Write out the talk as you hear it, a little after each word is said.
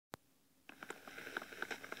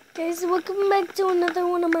Guys, welcome back to another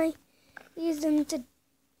one of my videos, and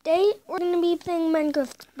today we're going to be playing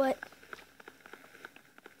Minecraft, but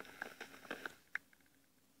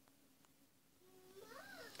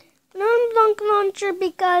not Dunk Launcher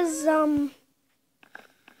because it won't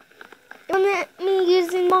let me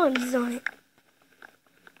using mods on it.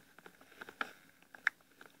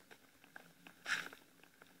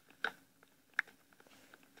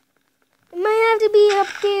 It might have to be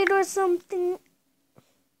updated or something.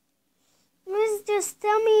 Please just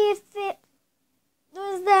tell me if it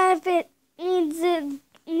does that, if it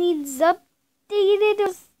needs updated,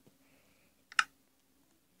 or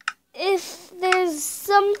if there's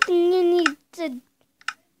something you need to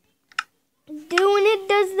do when it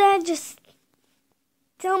does that. Just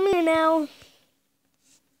tell me now.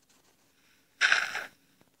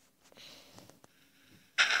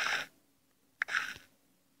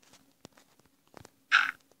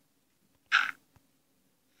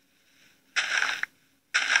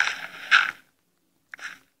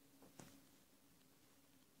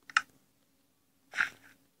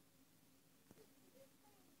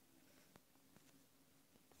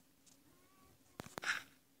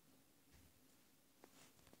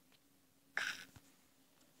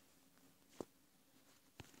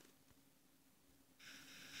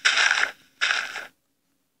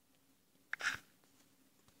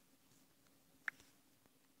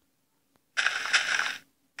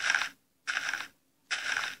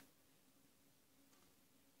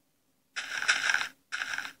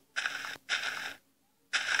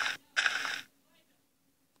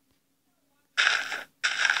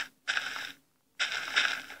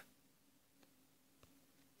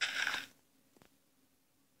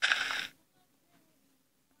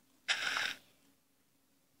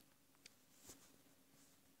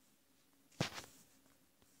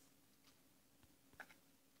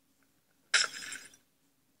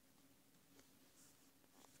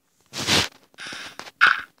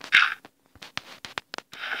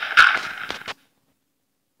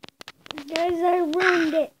 Guys, I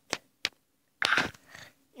ruined it.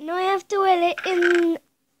 Now I have to edit in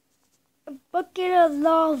a bucket of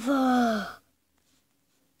lava.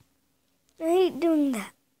 I hate doing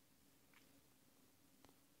that.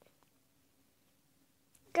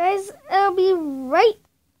 Guys, I'll be right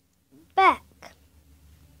back.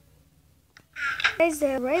 Guys,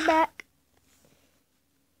 I'll be right back.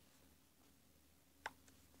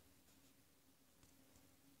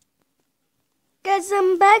 Guys,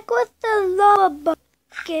 I'm back with the lava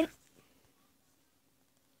bucket.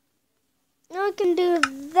 Now I can do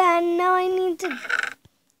that. Now I need to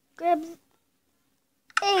grab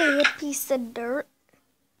a piece of dirt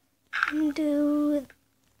and do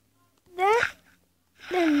that.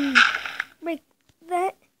 Then break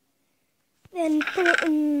that. Then put it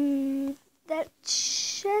in that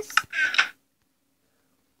chest.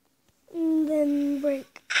 And then break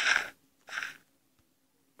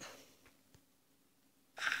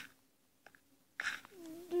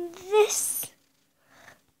this,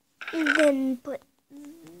 and then put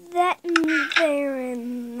that in there,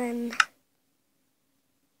 and then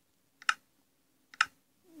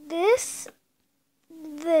this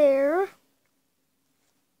there,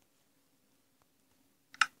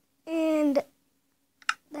 and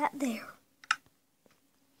that there.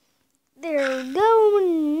 There we go.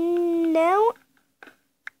 Now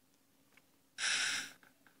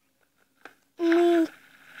we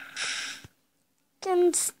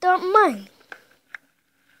can start mining.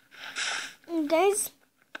 Guys,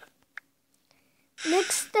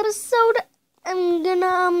 next episode I'm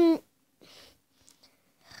gonna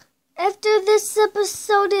after this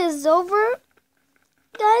episode is over,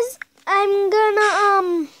 guys, I'm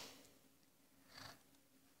gonna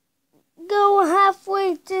go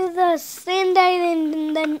halfway to the sand island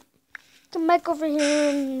and then come back over here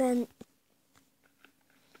and then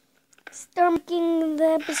start making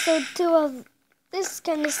the episode 2 of this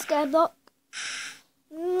kind of skyblock.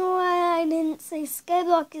 Why I didn't say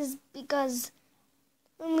skyblock is because,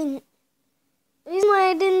 the reason why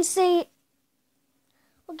I didn't say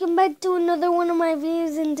welcome back to another one of my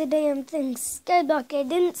videos, and today I'm playing skyblock. I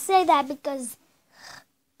didn't say that because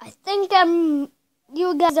I think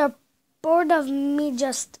you guys are bored of me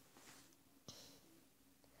just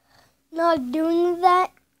not doing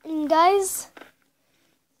that. And guys,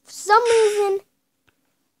 for some reason,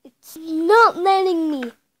 it's not letting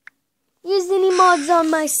me use any mods on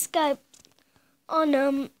my Skype.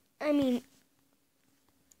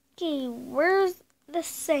 Okay, where's the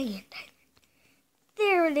sand?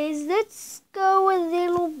 There it is. Let's go a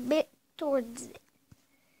little bit towards it.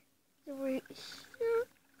 Right here,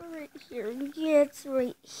 right here. Yeah, it's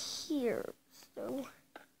right here. So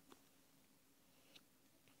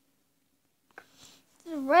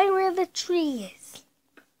right where the tree is.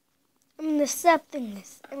 I mean, the sap thing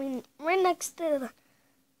is. I mean, right next to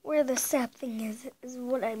where the sap thing is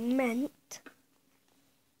what I meant.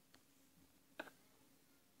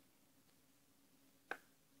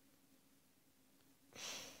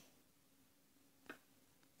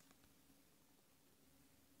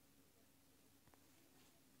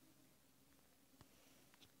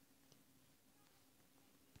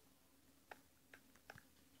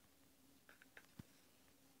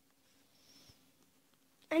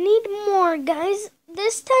 I need more, guys.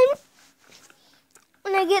 This time,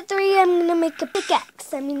 when I get 3, I'm going to make a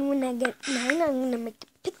pickaxe. I mean, when I get 9, I'm going to make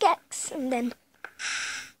a pickaxe. And then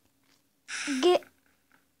get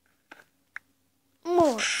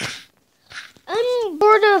more. I'm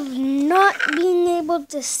bored of not being able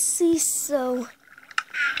to see, so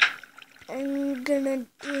I'm going to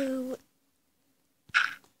do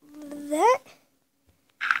that.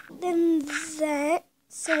 Then that,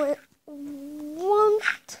 so it won't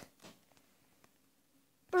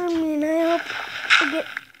burn me, and I hope I get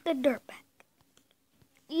the dirt back.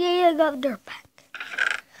 Yeah, I got the dirt back.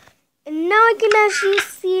 And now I can actually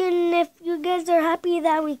see, and if you guys are happy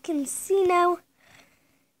that we can see now,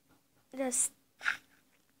 just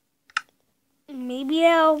maybe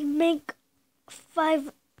I'll make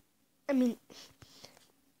infinite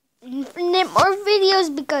more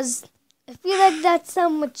videos, because I feel like that's how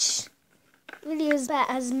much videos Pat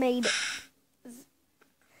has made.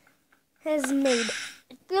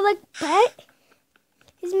 I feel like Pat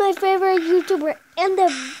is my favorite YouTuber and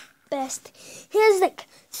the best. He has like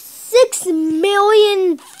 6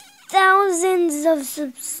 million thousands of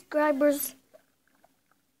subscribers.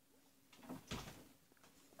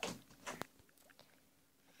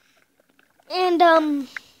 And guys,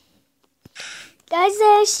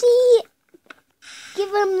 I actually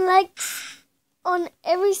give him likes on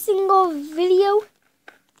every single video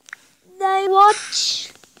that I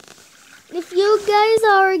watch. If you guys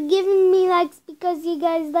are giving me likes because you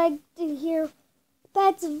guys like to hear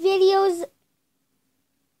Pat's videos,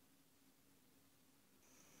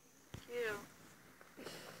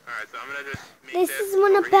 alright, so I'm gonna just make this is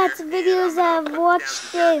one of Pat's videos I've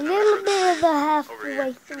watched a little bit of the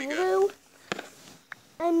halfway through.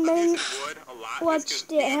 I meant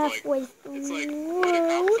watched it halfway through. It's like wood and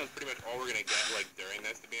cobblestone's pretty much all we're gonna get like during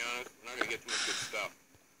this, to be honest. We're not gonna get too much good stuff.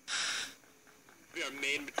 We are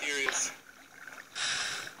main materials.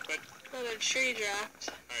 But another tree dropped.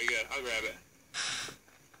 Alright, good. I'll grab it.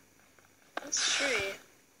 This tree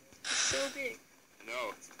is so big.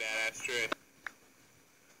 No, it's a badass tree.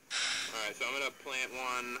 Alright, so I'm gonna plant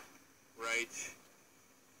one right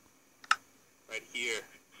here.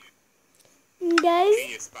 Guys,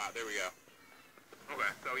 Genius spot. There we go. Okay,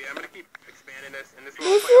 so yeah, I'm gonna keep expanding this, and this will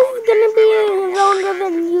this plant all is the gonna trees be that way. longer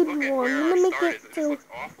than Look at usual. where I'm our gonna make start it is. This to looks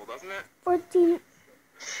awful, doesn't it? 14.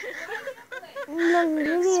 Long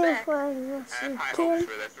video I for have high hopes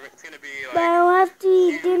for this. It's gonna be like. but I'll have to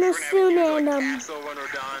eat huge. dinner We're gonna have a soon, huge, and castle when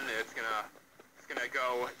we're done. It's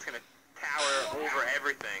gonna tower over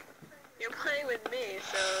everything. You're playing with me,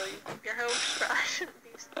 so your hopes probably shouldn't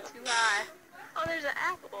be too high. Oh, there's an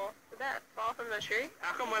apple. Did that fall from the tree?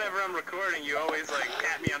 How come whenever I'm recording, you always like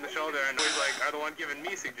tap me on the shoulder and always like are the one giving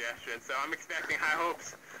me suggestions? So I'm expecting high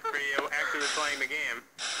hopes for you actually playing the game.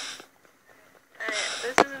 Alright,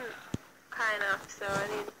 this isn't high enough, so I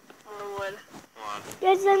need more wood. Hold on.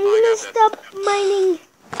 guys, I'm gonna stop mining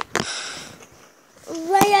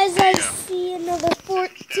right as I see another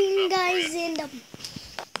 14 guys, and I'm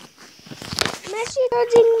actually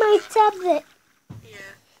charging my tablet. Yeah.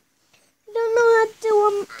 I don't know how to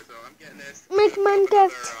Alright, so I'm getting this. make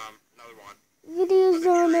Minecraft Another one. videos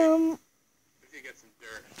on Let's get some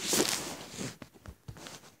dirt.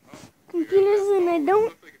 computers, and I don't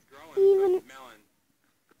Looks like it's growing. even Melon.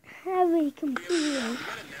 have a computer. We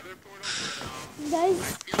got a nether portal, but Guys,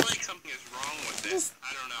 I feel like something is wrong with it. Just-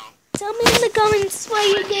 I don't know. tell me in the comments why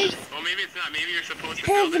you guys Well, maybe it's not. Maybe you're supposed to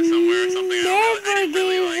have build it somewhere or something. I don't know. never I didn't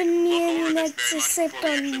really, given me look any over this likes very much except before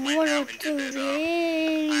we on actually went one or out and two did this.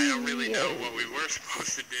 I don't really know videos. what we were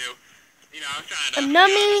supposed to do. You know, I was trying to I'm not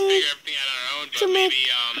meaning figure everything out on our own, but to make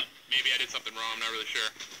maybe I did something wrong. I'm not really sure.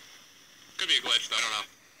 Could be a glitch, though. I don't know.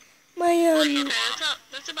 my Okay,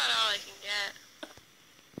 that's about all I can get.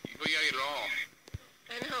 We gotta get it all.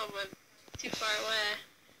 I know, but too far away.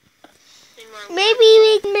 Need more wood. maybe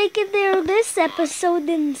we can make it there this episode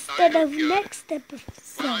instead of next Well, I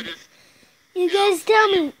episode. just You guys tell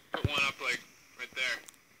me. put one up, like, right there.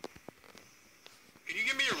 Could you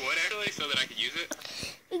give me your wood, actually, so that I could use it?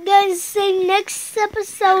 You guys say next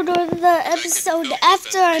episode or the episode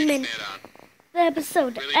after I meant. the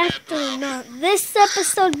episode Really bad after, throw. not this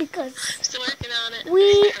episode, because Still working on it.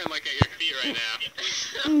 we I'm like at your feet right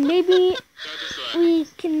now. maybe Go this way. we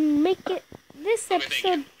can make it this Okay, thank you.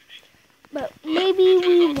 episode, but maybe Turn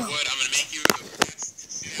we this off the won't. wood. I'm gonna make you the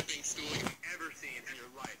best snapping stool you've ever seen in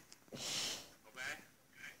your life. Okay?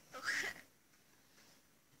 Okay.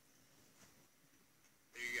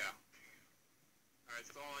 There you go. Alright,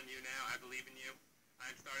 it's all on you now. I believe in you.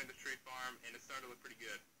 I'm starting the tree farm, and it's starting to look pretty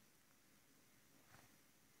good.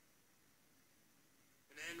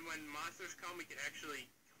 And then when monsters come, we can actually,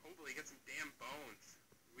 hopefully, get some damn bones.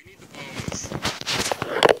 We need the bones.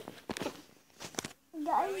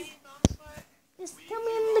 Guys, just tell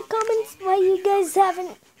me in the comments why you guys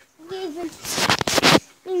haven't given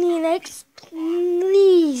me likes.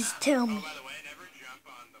 Please tell me. Oh, by the way, never jump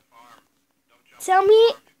on the farm. Don't jump Tell on me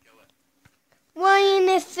the farm, you kill it. why, and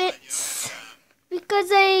if it's because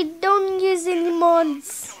I don't use any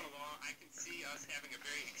mods. Coming along, I can see us having a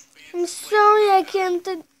very expansive I'm sorry I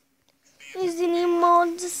can't use any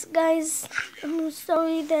mods, guys. I'm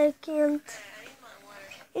sorry that I can't.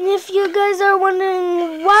 And if you guys are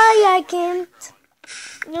wondering why I can't,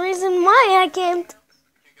 the reason why I can't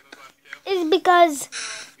is because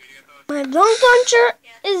my blank launcher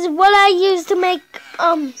is what I use to make,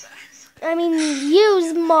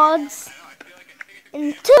 use mods.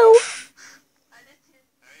 And two,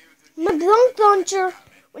 my blank launcher,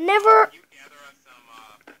 whenever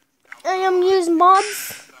I use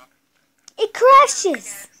mods, it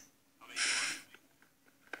crashes.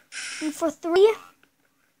 And for three,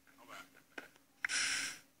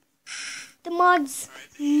 the mods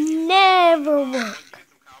never work.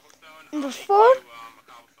 And for four,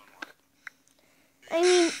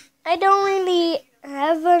 I don't really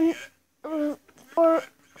have for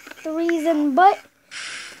the reason, but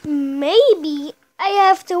maybe I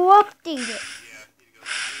have to update it.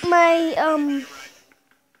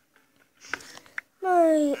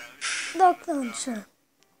 My dock launcher.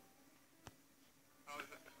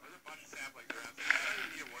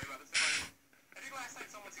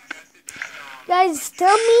 Guys,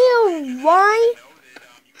 tell me why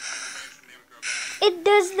it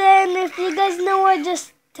does that, and if you guys know what,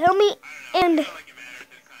 just tell me. And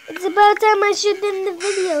it's about time I should end the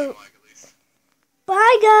video.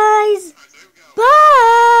 Bye, guys.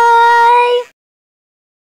 Bye.